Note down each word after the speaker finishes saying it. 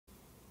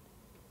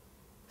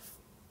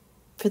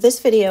For this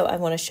video, I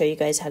want to show you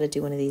guys how to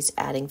do one of these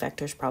adding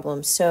vectors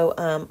problems.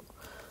 So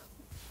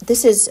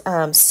this is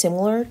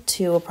similar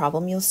to a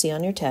problem you'll see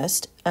on your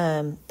test.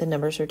 The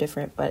numbers are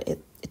different, but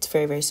it's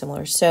very, very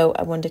similar. So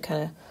I wanted to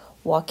kind of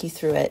walk you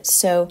through it.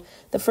 So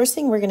the first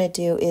thing we're going to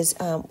do is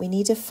we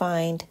need to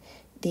find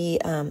the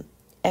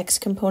x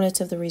components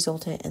of the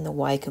resultant and the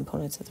y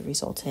components of the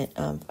resultant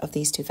of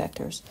these two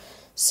vectors.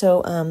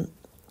 So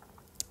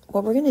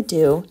what we're going to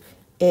do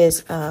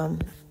is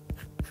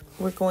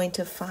we're going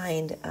to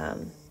find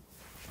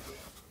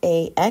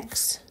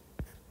ax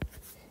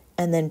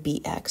and then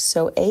bx.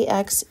 So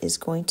ax is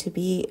going to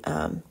be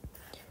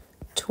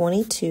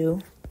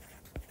 22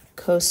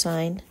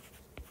 cosine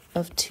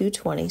of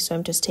 220. So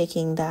I'm just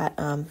taking that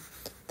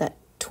that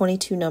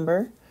 22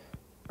 number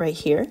right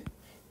here,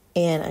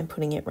 and I'm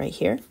putting it right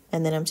here.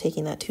 And then I'm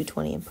taking that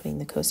 220 and putting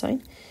the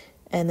cosine.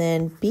 And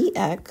then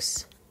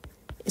bx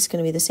is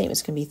going to be the same.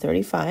 It's going to be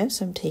 35.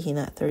 So I'm taking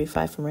that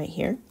 35 from right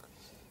here.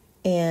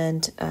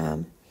 And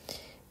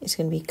it's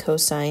going to be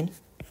cosine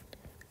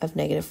of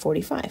negative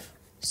 45.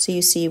 So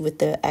you see with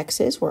the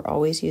x's, we're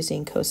always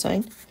using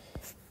cosine.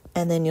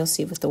 And then you'll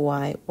see with the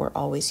y, we're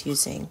always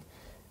using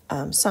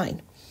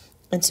sine.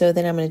 And so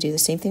then I'm going to do the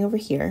same thing over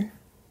here.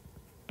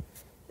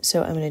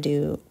 So I'm going to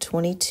do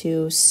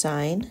 22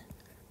 sine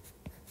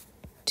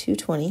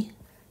 220.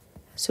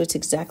 So it's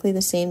exactly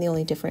the same. The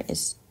only difference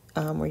is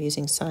we're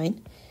using sine.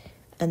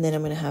 And then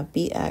I'm going to have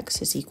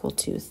bx is equal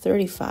to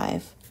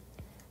 35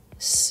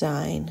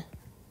 sine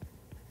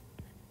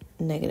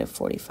negative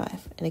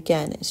 45. And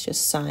again, it's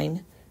just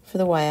sine for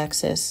the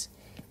y-axis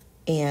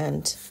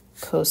and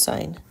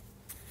cosine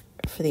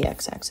for the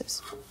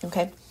x-axis.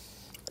 Okay,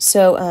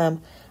 so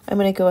I'm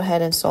going to go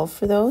ahead and solve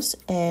for those,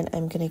 and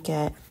I'm going to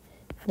get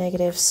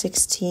negative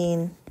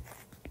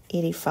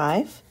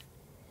 1685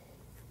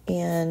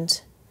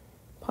 and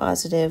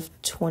positive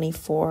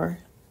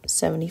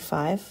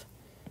 2475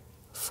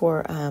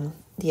 for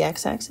the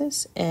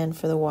x-axis, and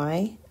for the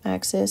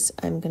y-axis,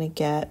 I'm going to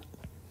get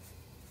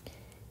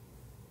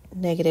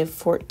negative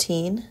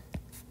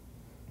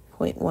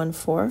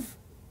 14.14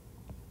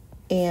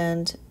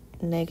 and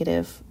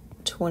negative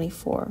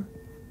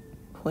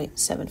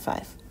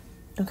 24.75.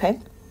 Okay,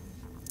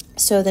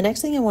 so the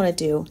next thing I want to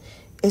do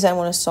is I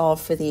want to solve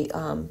for the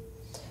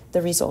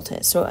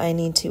resultant. So I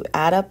need to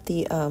add up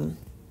the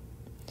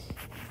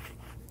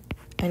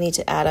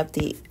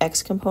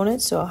x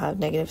components. So I'll have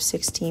negative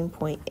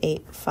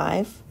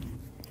 16.85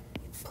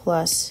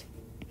 plus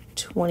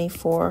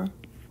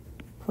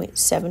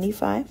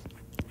 24.75,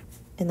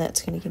 and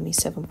that's going to give me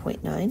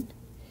 7.9.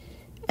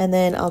 And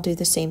then I'll do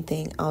the same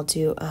thing. I'll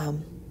do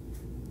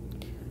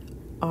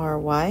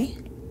ry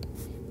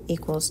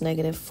equals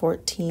negative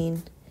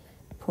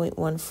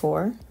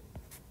 14.14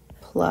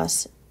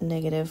 plus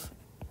negative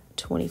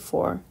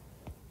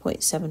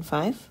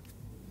 24.75.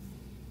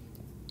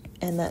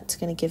 And that's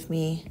going to give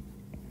me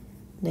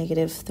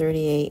negative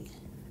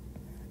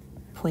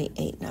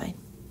 38.89.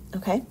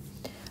 Okay,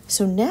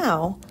 so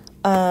now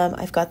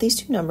I've got these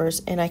two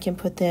numbers, and I can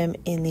put them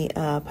in the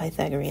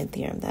Pythagorean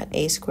theorem, that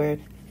a squared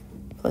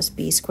plus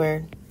b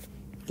squared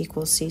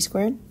equals c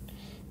squared.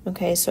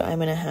 Okay, so I'm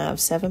going to have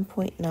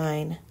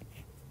 7.9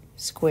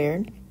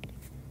 squared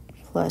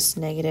plus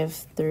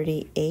negative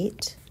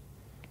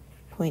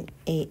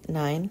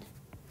 38.89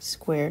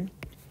 squared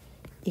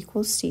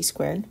equals c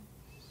squared.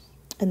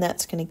 And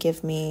that's going to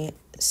give me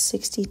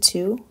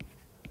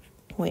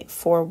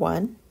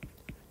 62.41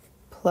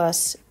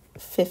 plus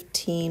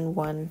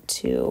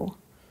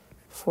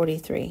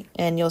 15.1243.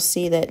 And you'll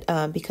see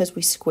that because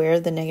we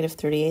squared the negative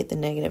 38, the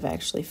negative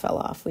actually fell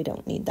off. We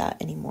don't need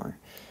that anymore.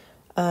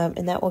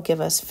 And that will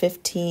give us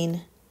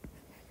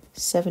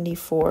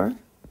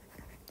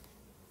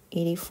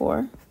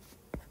 1574.84.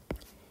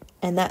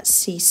 And that's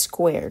c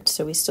squared.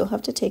 So we still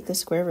have to take the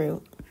square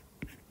root.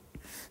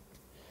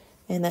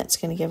 And that's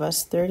going to give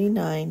us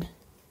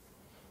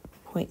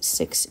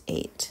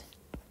 39.68.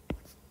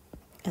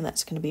 And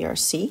that's going to be our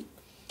C.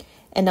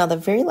 And now the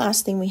very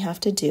last thing we have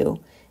to do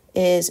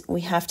is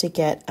we have to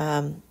get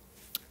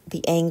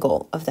the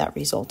angle of that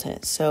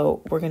resultant.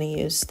 So we're going to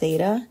use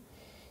theta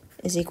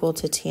is equal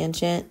to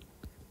tangent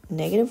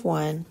negative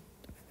 1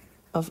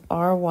 of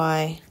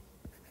ry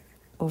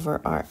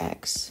over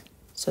rx.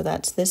 So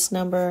that's this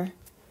number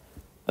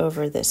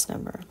over this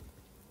number.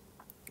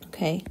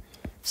 Okay.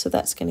 So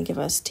that's going to give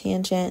us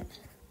tangent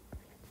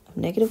of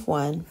negative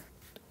 1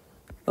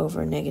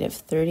 over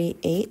negative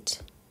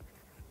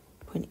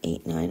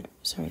 38.89,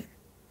 sorry,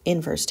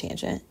 inverse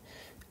tangent,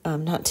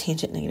 not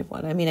tangent negative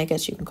 1. I mean, I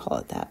guess you can call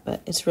it that,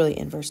 but it's really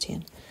inverse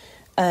tan.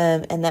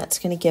 And that's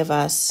going to give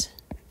us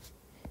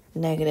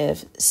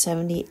negative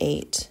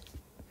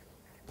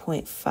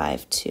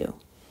 78.52.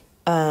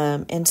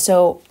 And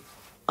so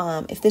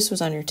if this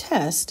was on your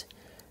test,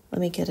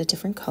 let me get a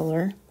different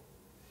color.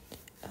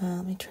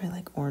 Let me try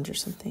like orange or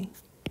something.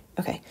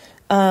 Okay.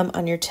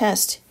 On your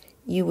test,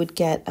 you would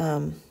get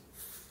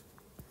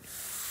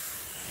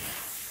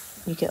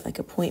like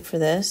a point for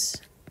this,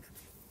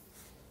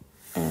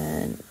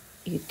 and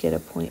you'd get a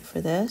point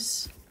for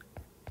this,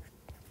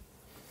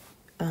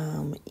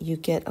 you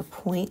get a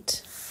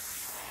point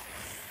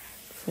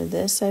for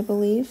this, I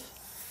believe.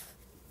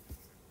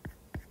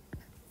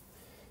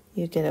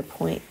 You get a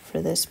point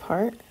for this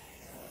part.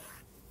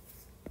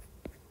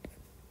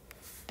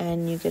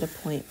 And you get a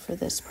point for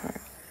this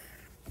part.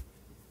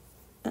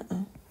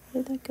 Where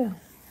did that go?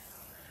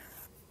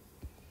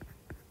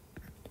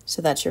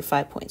 So that's your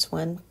 5 points.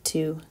 1,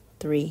 2,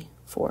 3,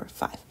 4,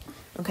 5.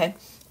 Okay.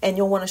 And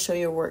you'll want to show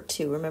your work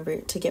too. Remember,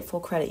 to get full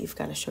credit, you've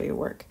got to show your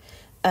work.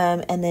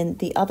 And then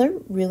the other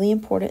really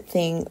important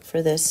thing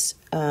for this,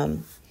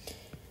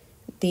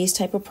 these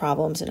type of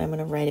problems, and I'm going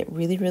to write it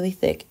really, really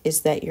thick,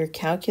 is that your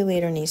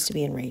calculator needs to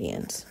be in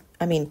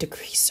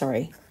degrees,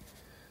 sorry.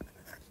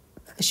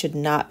 It should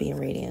not be in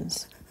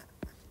radians.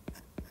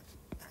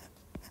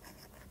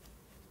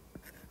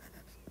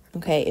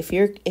 Okay, if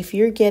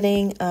you're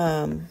getting,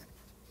 let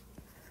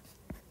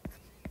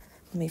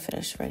me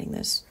finish writing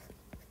this.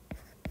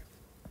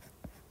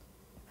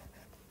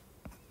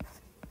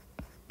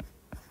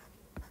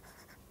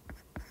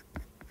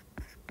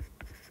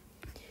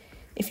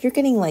 If you're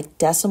getting like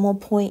decimal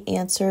point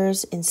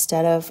answers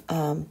instead of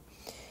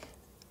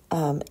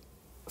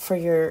for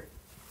your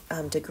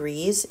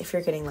degrees, if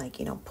you're getting like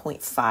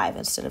 0.5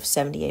 instead of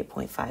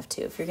 78.52,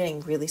 if you're getting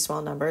really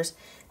small numbers,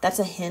 that's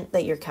a hint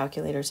that your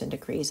calculator's in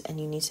degrees, and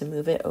you need to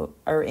move it,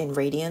 or in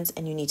radians,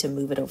 and you need to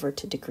move it over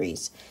to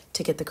degrees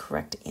to get the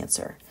correct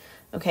answer.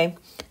 Okay,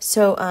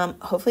 so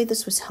hopefully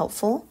this was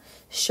helpful,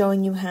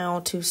 showing you how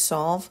to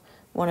solve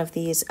one of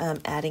these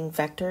adding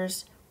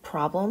vectors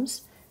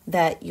problems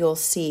that you'll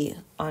see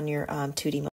on your 2D